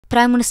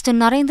Prime Minister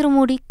Narendra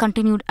Modi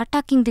continued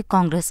attacking the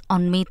Congress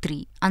on May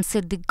 3 and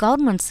said the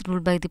governments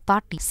ruled by the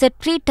party set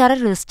free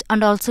terrorists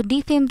and also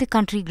defamed the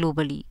country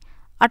globally.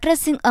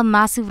 Addressing a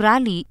massive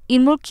rally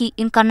in Mulki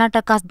in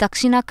Karnataka's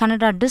Dakshina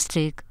Kannada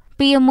district,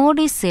 PM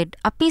Modi said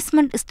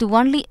appeasement is the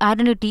only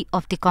identity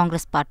of the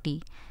Congress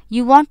party.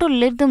 You want to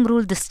let them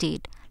rule the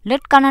state.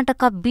 Let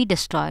Karnataka be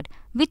destroyed.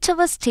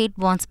 Whichever state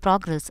wants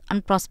progress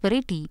and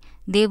prosperity,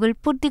 they will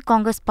put the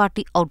Congress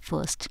party out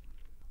first.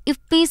 If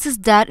peace is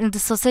there in the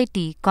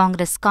society,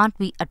 Congress can't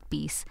be at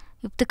peace.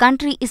 If the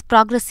country is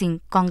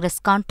progressing, Congress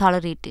can't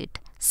tolerate it,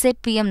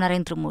 said PM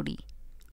Narendra Modi.